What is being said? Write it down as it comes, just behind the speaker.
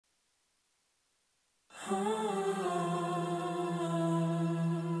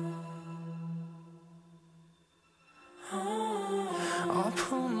I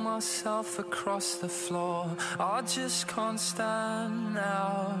pull myself across the floor, I just can't stand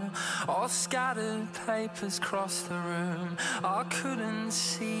now. All scattered papers across the room, I couldn't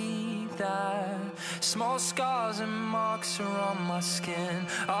see that. Small scars and marks are on my skin,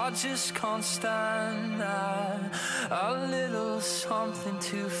 I just can't stand that. A little something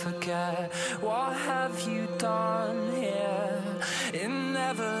to forget, what have you done here? It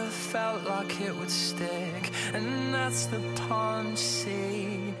never felt like it would stick, and that's the punch,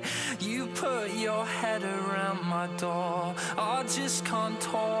 see. You put your head around my door, I just can't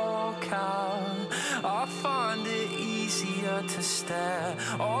talk out. I find it easier to stare,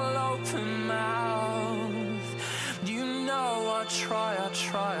 all open mouth. You know I try,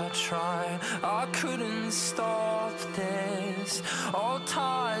 I couldn't stop this. All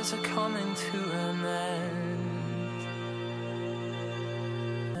ties are coming to an end.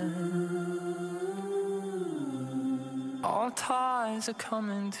 All ties are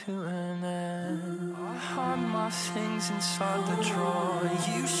coming to an end. I hide my things inside the drawer,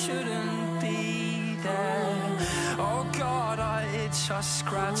 you shouldn't be there. Oh God, I itch, I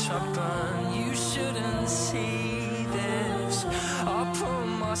scratch, I burn, you shouldn't see this. I pull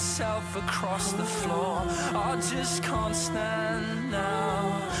myself across the floor, I just can't stand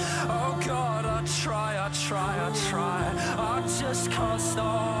now. Oh God, I try, I just can't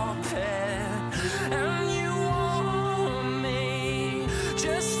stop it. And you want me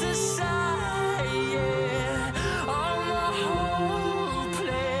just to say it. I'm not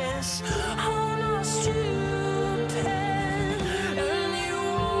hopeless, I'm not stupid. And you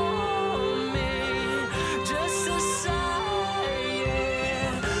want me just to say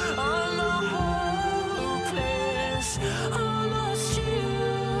it. I'm not hopeless, I'm not stupid.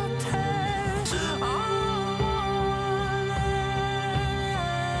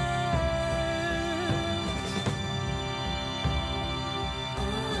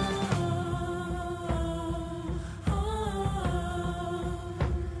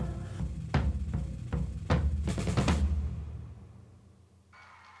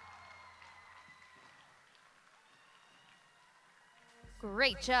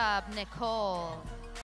 Great job, Nicole.